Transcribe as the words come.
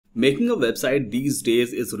Making a website these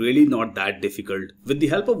days is really not that difficult. With the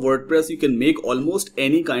help of WordPress, you can make almost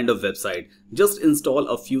any kind of website. Just install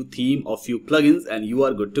a few themes or few plugins and you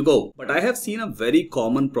are good to go. But I have seen a very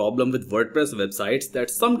common problem with WordPress websites that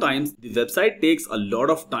sometimes the website takes a lot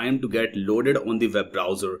of time to get loaded on the web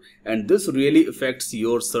browser, and this really affects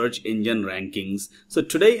your search engine rankings. So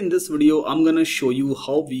today in this video, I'm gonna show you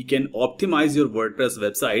how we can optimize your WordPress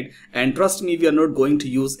website, and trust me, we are not going to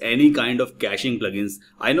use any kind of caching plugins.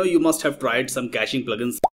 I know you must have tried some caching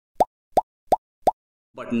plugins,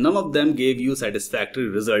 but none of them gave you satisfactory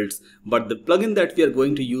results. But the plugin that we are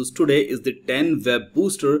going to use today is the 10 Web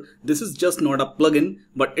Booster. This is just not a plugin,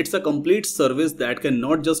 but it's a complete service that can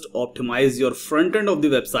not just optimize your front end of the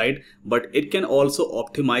website, but it can also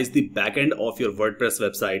optimize the back end of your WordPress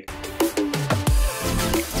website.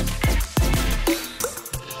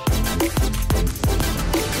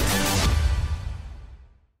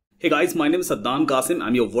 Hey guys, my name is Saddam Qasim.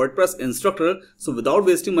 I'm your WordPress instructor. So without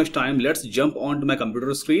wasting much time, let's jump onto my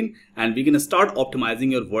computer screen and we can start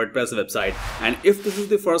optimizing your WordPress website. And if this is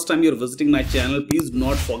the first time you're visiting my channel, please do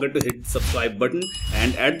not forget to hit the subscribe button.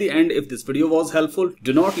 And at the end, if this video was helpful,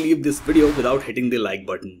 do not leave this video without hitting the like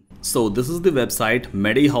button. So this is the website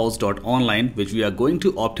medihouse.online, which we are going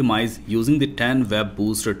to optimize using the 10 Web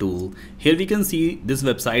Booster tool. Here we can see this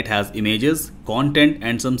website has images, content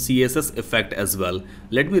and some CSS effect as well.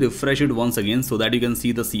 Let me refresh it once again so that you can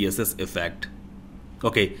see the CSS effect.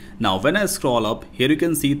 Okay, now when I scroll up, here you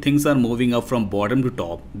can see things are moving up from bottom to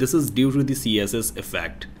top. This is due to the CSS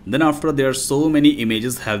effect. Then after, there are so many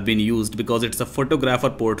images have been used because it's a photographer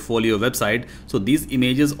portfolio website. So these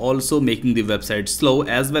images also making the website slow,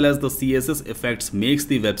 as well as the CSS effects makes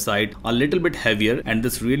the website a little bit heavier, and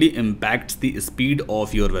this really impacts the speed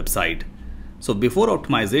of your website. So before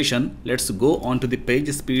optimization, let's go on to the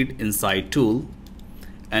Pagespeed Insight tool.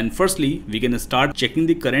 And firstly, we can start checking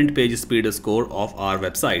the current page speed score of our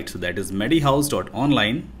website. So that is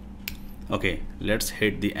medihouse.online. Okay, let's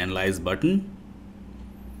hit the analyze button.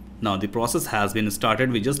 Now the process has been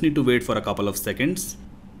started. We just need to wait for a couple of seconds.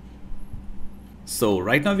 So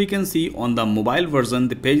right now we can see on the mobile version,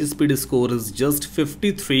 the page speed score is just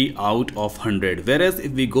 53 out of 100. Whereas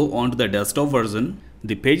if we go on to the desktop version,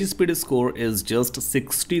 the page speed score is just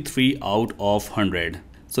 63 out of 100.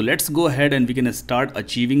 So let's go ahead and we can start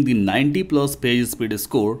achieving the 90 plus page speed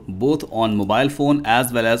score both on mobile phone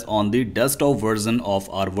as well as on the desktop version of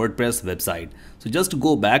our WordPress website. So just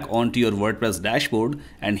go back onto your WordPress dashboard,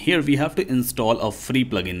 and here we have to install a free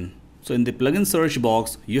plugin. So in the plugin search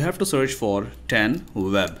box, you have to search for 10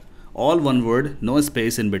 Web, all one word, no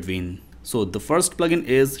space in between. So the first plugin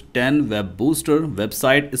is 10 Web Booster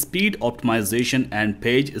Website Speed Optimization and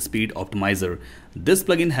Page Speed Optimizer. This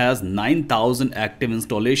plugin has 9,000 active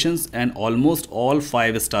installations and almost all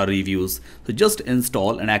 5-star reviews. So just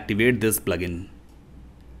install and activate this plugin.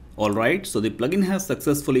 Alright, so the plugin has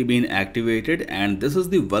successfully been activated, and this is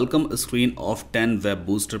the welcome screen of 10 Web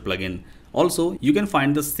Booster plugin. Also, you can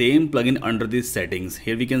find the same plugin under the settings.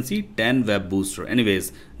 Here we can see 10 Web Booster.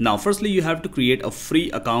 Anyways, now firstly you have to create a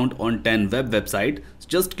free account on 10 Web website. So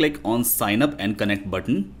just click on sign up and connect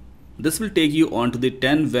button. This will take you onto the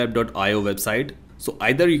 10web.io website. So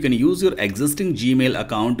either you can use your existing Gmail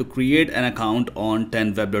account to create an account on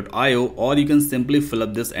 10web.io, or you can simply fill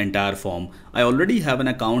up this entire form. I already have an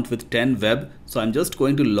account with 10web, so I'm just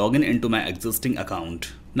going to log in into my existing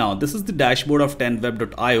account. Now this is the dashboard of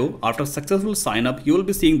 10web.io. After successful sign up, you will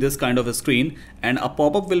be seeing this kind of a screen, and a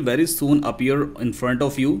pop-up will very soon appear in front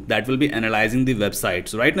of you that will be analyzing the website.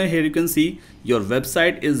 So right now here you can see your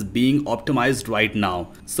website is being optimized right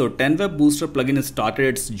now. So 10 Web Booster plugin started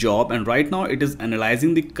its job, and right now it is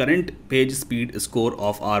analyzing the current page speed score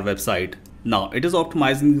of our website. Now it is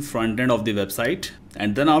optimizing the front end of the website,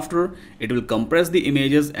 and then after it will compress the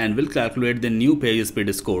images and will calculate the new page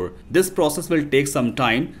speed score. This process will take some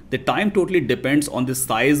time. The time totally depends on the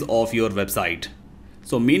size of your website.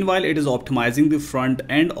 So meanwhile, it is optimizing the front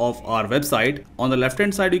end of our website. On the left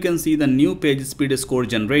hand side, you can see the new page speed score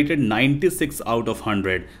generated 96 out of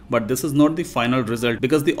 100. But this is not the final result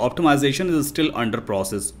because the optimization is still under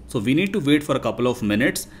process. So we need to wait for a couple of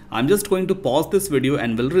minutes. I'm just going to pause this video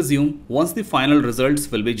and will resume once the final results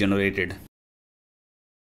will be generated.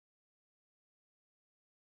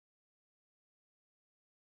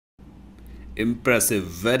 Impressive,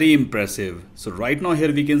 very impressive. So right now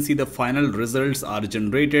here we can see the final results are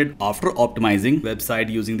generated after optimizing website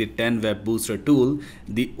using the 10 Web Booster tool.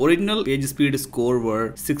 The original page speed score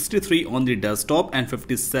were 63 on the desktop and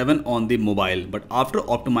 57 on the mobile. But after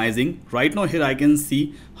optimizing, right now here I can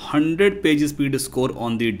see 100 page speed score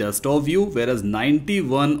on the desktop view, whereas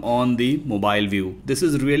 91 on the mobile view. This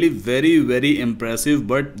is really very impressive,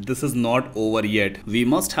 but this is not over yet. We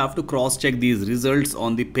must have to cross check these results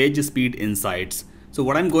on the page speed insights. So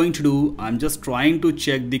what I'm going to do, I'm just trying to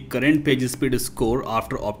check the current page speed score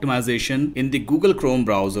after optimization in the Google Chrome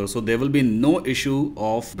browser. So there will be no issue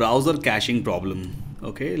of browser caching problem.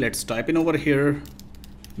 Okay, let's type in over here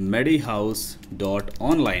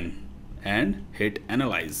medihouse.online and hit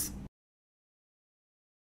analyze.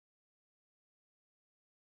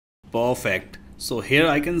 Perfect. So here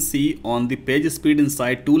I can see on the page speed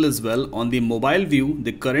insight tool as well, on the mobile view,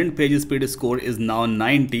 the current page speed score is now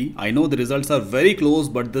 90. I know the results are very close,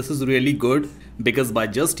 but this is really good because by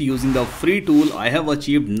just using the free tool, I have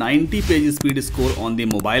achieved 90 page speed score on the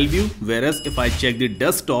mobile view. Whereas if I check the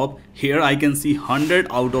desktop, here I can see 100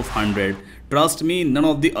 out of 100. Trust me, none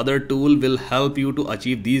of the other tool will help you to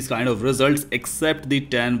achieve these kind of results except the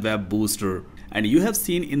 10 Web Booster. And you have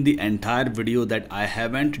seen in the entire video that I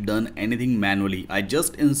haven't done anything manually. I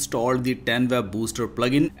just installed the 10 Web Booster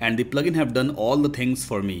plugin and the plugin have done all the things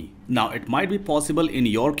for me. Now it might be possible in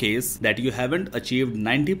your case that you haven't achieved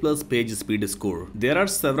 90 plus page speed score. There are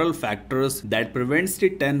several factors that prevents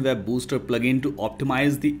the 10 Web Booster plugin to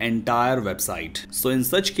optimize the entire website. So in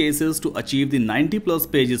such cases, to achieve the 90 plus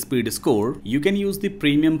page speed score, you can use the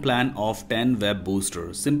premium plan of 10 Web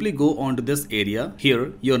Booster. Simply go onto this area.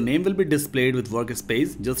 Here your name will be displayed with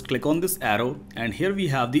workspace. Just click on this arrow and here we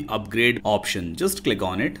have the upgrade option. Just click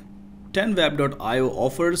on it. 10web.io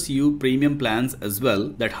offers you premium plans as well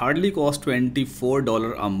that hardly cost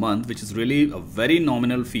 $24 a month, which is really a very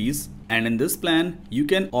nominal fees. And in this plan, you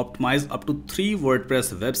can optimize up to 3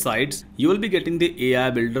 WordPress websites. You will be getting the AI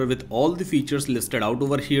builder with all the features listed out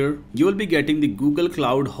over here. You will be getting the Google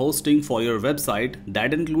Cloud hosting for your website.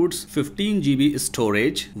 That includes 15 GB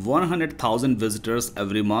storage, 100,000 visitors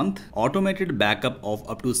every month, automated backup of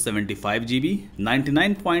up to 75 GB,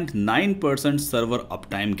 99.9% server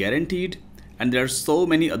uptime guaranteed, and there are so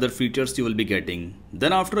many other features you will be getting.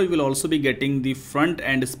 Then after, you will also be getting the front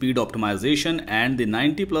end speed optimization, and the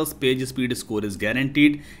 90 plus page speed score is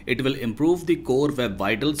guaranteed. It will improve the core web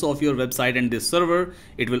vitals of your website and the server.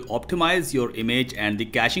 It will optimize your image, and the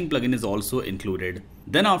caching plugin is also included.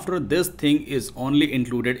 Then after, this thing is only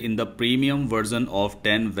included in the premium version of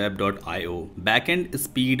 10web.io, backend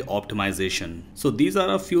speed optimization. So these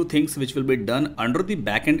are a few things which will be done under the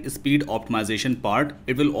backend speed optimization part.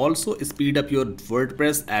 It will also speed up your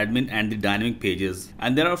WordPress admin and the dynamic pages.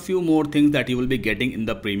 And there are a few more things that you will be getting in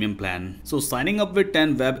the premium plan. So signing up with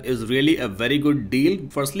 10web is really a very good deal.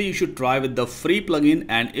 Firstly, you should try with the free plugin,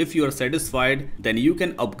 and if you are satisfied, then you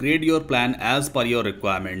can upgrade your plan as per your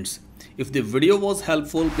requirements. If the video was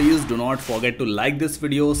helpful, please do not forget to like this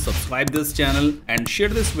video, subscribe this channel, and share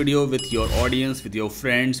this video with your audience, with your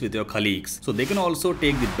friends, with your colleagues, so they can also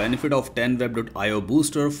take the benefit of 10web.io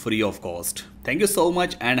Booster free of cost. Thank you so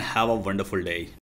much and have a wonderful day.